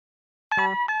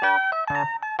I'm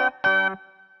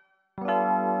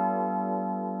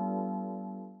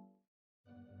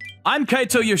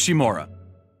Kaito Yoshimura.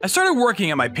 I started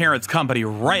working at my parents' company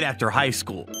right after high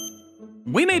school.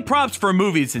 We made props for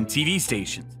movies and TV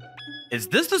stations. Is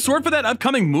this the sword for that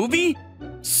upcoming movie?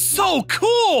 So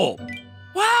cool!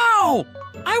 Wow!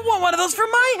 I want one of those for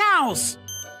my house!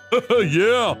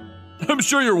 Yeah, I'm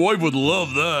sure your wife would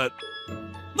love that.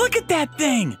 Look at that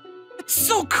thing! It's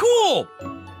so cool!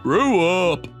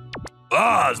 Grow up.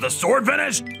 Is the sword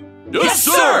finished? Yes,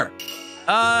 sir!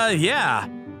 Yeah.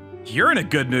 You're in a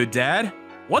good mood, Dad.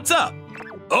 What's up?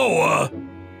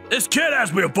 This kid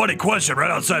asked me a funny question right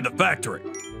outside the factory.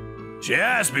 She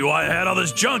asked me why I had all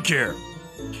this junk here.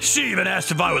 She even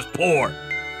asked if I was poor.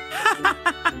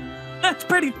 That's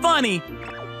pretty funny.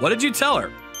 What did you tell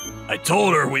her? I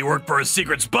told her we work for a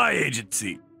secret spy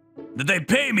agency, that they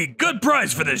pay me good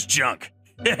price for this junk.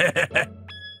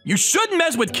 You shouldn't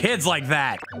mess with kids like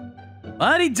that.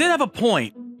 But he did have a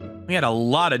point. We had a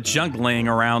lot of junk laying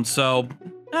around, so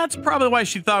that's probably why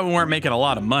she thought we weren't making a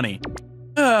lot of money.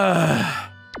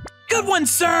 Good one,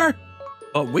 sir!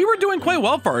 But we were doing quite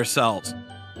well for ourselves.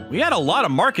 We had a lot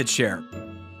of market share.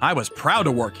 I was proud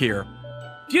to work here.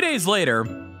 A few days later,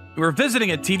 we were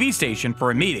visiting a TV station for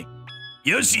a meeting.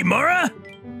 Yoshimura?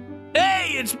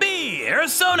 Hey, it's me,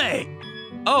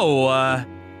 Arasone. Oh,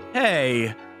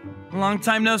 hey. Long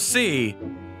time no see.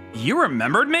 You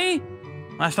remembered me?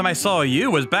 Last time I saw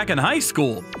you was back in high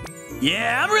school.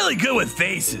 Yeah, I'm really good with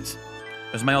faces.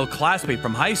 It was my old classmate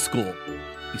from high school.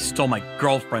 He stole my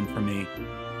girlfriend from me.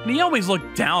 And he always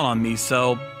looked down on me,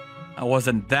 so I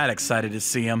wasn't that excited to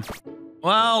see him.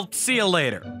 Well, see you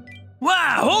later.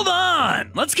 Wow, hold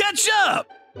on. Let's catch up.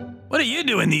 What are you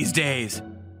doing these days?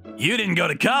 You didn't go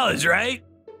to college, right?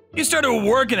 You started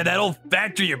working at that old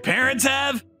factory your parents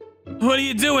have? What are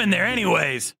you doing there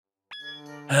anyways?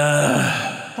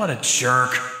 What a jerk.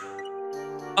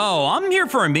 Oh, I'm here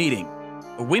for a meeting.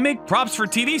 We make props for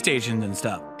TV stations and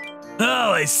stuff.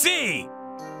 Oh, I see.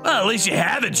 Well, at least you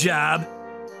have a job.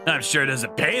 I'm sure it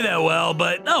doesn't pay that well,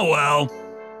 but oh well.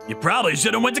 You probably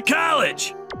should have went to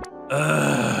college.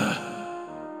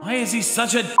 Why is he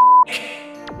such a dick?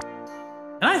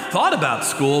 And I thought about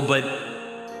school, but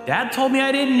Dad told me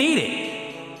I didn't need it.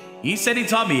 He said he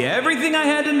taught me everything I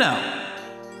had to know.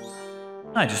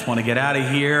 I just want to get out of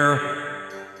here.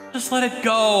 Just let it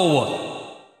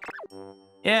go.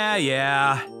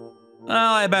 Yeah.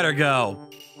 Well, I better go.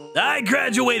 I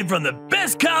graduated from the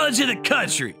best college in the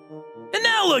country. And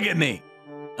now look at me.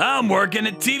 I'm working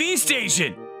at TV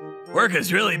station. Work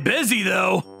is really busy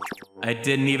though. I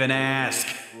didn't even ask.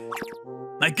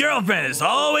 My girlfriend is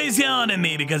always yelling at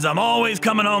me because I'm always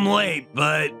coming home late,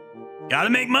 but gotta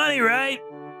make money, right?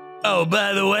 Oh,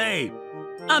 by the way,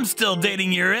 I'm still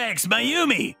dating your ex,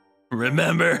 Mayumi.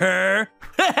 Remember her?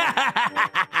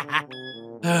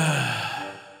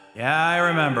 Yeah, I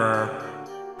remember.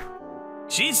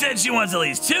 She said she wants at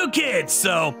least 2 kids,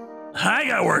 so I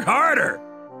gotta work harder.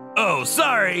 Oh,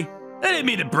 sorry. I didn't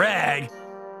mean to brag.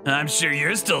 I'm sure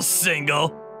you're still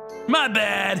single. My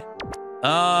bad.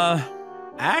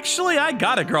 Actually, I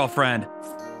got a girlfriend.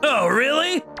 Oh,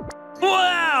 really?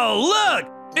 Wow, look,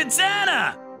 it's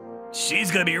Anna.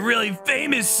 She's gonna be really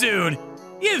famous soon.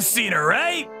 You've seen her,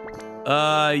 right?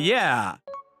 Yeah.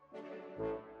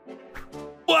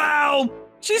 Wow,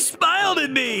 she smiled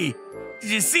at me. Did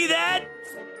you see that?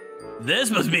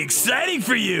 This must be exciting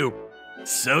for you.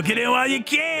 Soak it in while you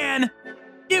can.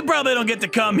 You probably don't get to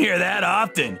come here that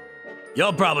often.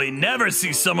 You'll probably never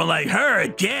see someone like her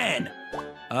again.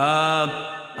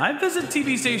 I visit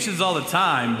TV stations all the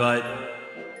time, but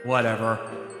whatever.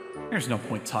 There's no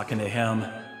point talking to him.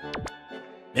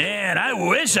 Man, I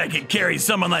wish I could carry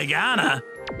someone like Anna.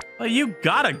 But you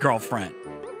got a girlfriend.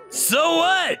 So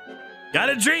what?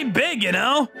 Gotta dream big, you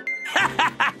know?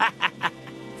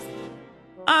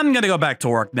 I'm gonna go back to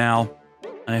work now.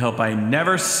 I hope I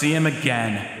never see him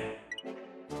again.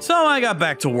 So I got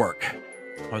back to work.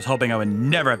 I was hoping I would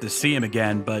never have to see him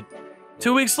again, but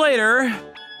 2 weeks later,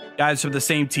 guys from the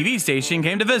same TV station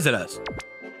came to visit us.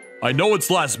 I know it's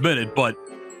last minute, but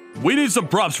we need some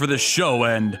props for this show,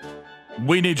 and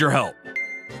we need your help.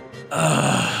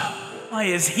 Why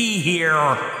is he here?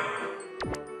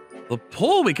 The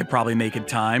pool we could probably make in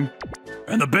time.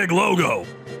 And the big logo.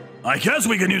 I guess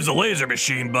we can use the laser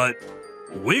machine, but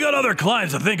we got other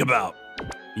clients to think about.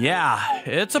 Yeah,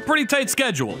 it's a pretty tight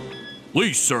schedule.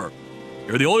 Please, sir.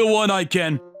 You're the only one I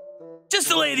can. Just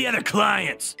delay the other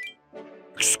clients.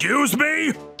 Excuse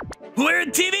me? We're a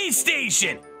TV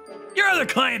station. Your other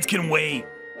clients can wait.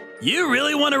 You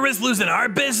really want to risk losing our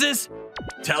business?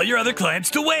 Tell your other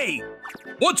clients to wait.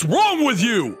 What's wrong with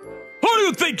you? Who do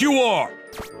you think you are?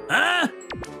 Huh?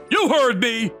 You heard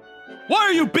me. Why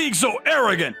are you being so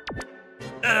arrogant?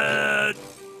 I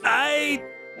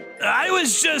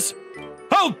was just...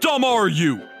 How dumb are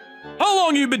you? How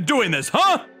long you been doing this,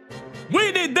 huh?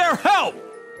 We need their help.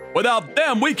 Without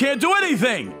them, we can't do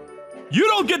anything. You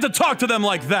don't get to talk to them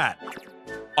like that.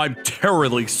 I'm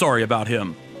terribly sorry about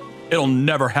him. It'll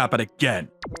never happen again.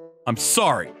 I'm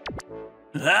sorry.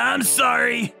 I'm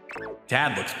sorry.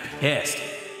 Dad looks pissed.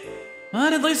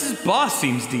 But at least his boss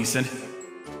seems decent.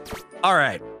 All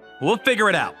right, we'll figure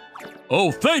it out.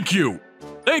 Oh, thank you.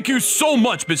 Thank you so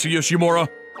much, Mr. Yoshimura.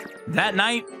 That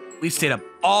night, we stayed up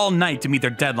all night to meet their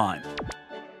deadline.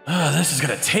 This is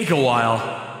gonna take a while.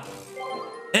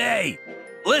 Hey,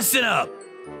 listen up.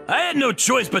 I had no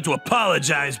choice but to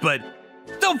apologize, but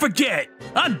don't forget,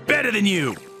 I'm better than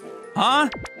you. Huh?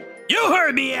 You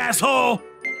heard me, asshole.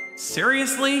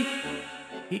 Seriously?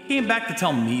 He came back to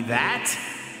tell me that?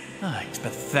 He's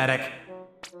pathetic.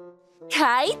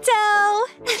 Kaito!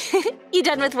 You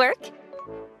done with work?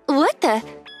 What the?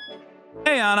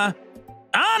 Hey, Anna.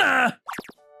 Anna!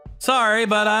 Sorry,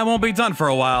 but I won't be done for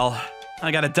a while.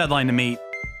 I got a deadline to meet.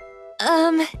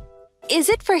 Is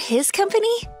it for his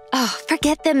company? Oh,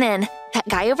 forget them then. That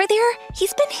guy over there,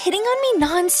 he's been hitting on me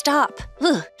non-stop.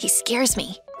 Ugh, he scares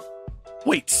me.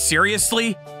 Wait,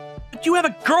 seriously? But you have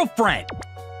a girlfriend!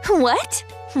 What?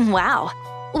 Wow.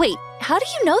 Wait, how do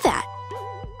you know that?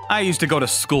 I used to go to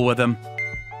school with him.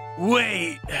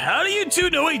 Wait, how do you two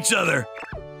know each other?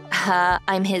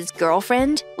 I'm his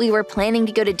girlfriend. We were planning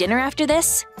to go to dinner after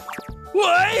this.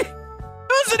 What?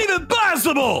 How's it even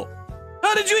possible?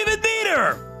 How did you even meet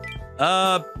her?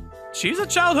 She's a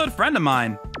childhood friend of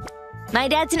mine. My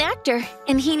dad's an actor,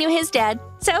 and he knew his dad,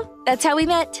 so that's how we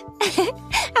met.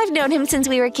 I've known him since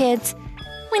we were kids.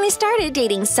 When he started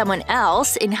dating someone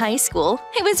else in high school,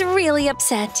 I was really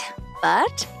upset.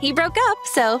 But he broke up,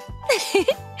 so...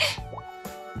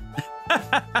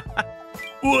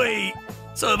 Wait,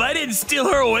 so if I didn't steal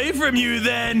her away from you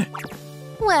then...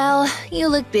 Well, you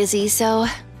look busy, so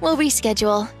we'll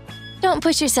reschedule. Don't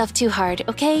push yourself too hard,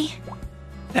 okay?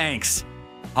 Thanks.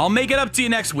 I'll make it up to you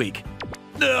next week.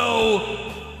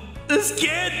 No! This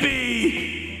can't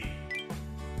be!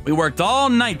 We worked all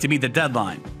night to meet the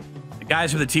deadline. The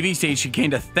guys from the TV station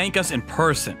came to thank us in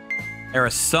person.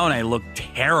 Arisone looked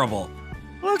terrible.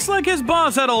 Looks like his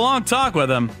boss had a long talk with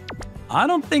him. I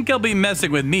don't think he'll be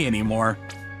messing with me anymore.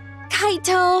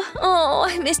 Kaito, oh,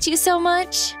 I missed you so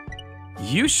much.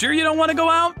 You sure you don't want to go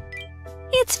out?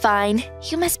 It's fine.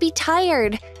 You must be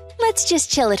tired. Let's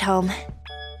just chill at home.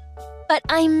 But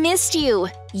I missed you.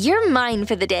 You're mine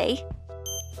for the day.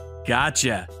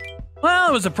 Gotcha. Well,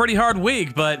 it was a pretty hard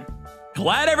week, but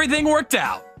glad everything worked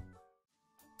out.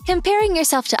 Comparing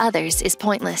yourself to others is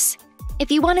pointless. If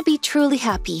you want to be truly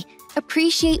happy,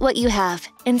 appreciate what you have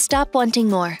and stop wanting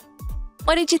more.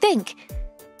 What did you think?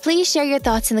 Please share your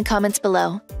thoughts in the comments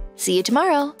below. See you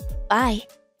tomorrow. Bye.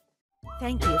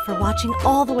 Thank you for watching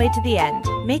all the way to the end.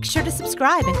 Make sure to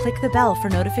subscribe and click the bell for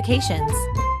notifications.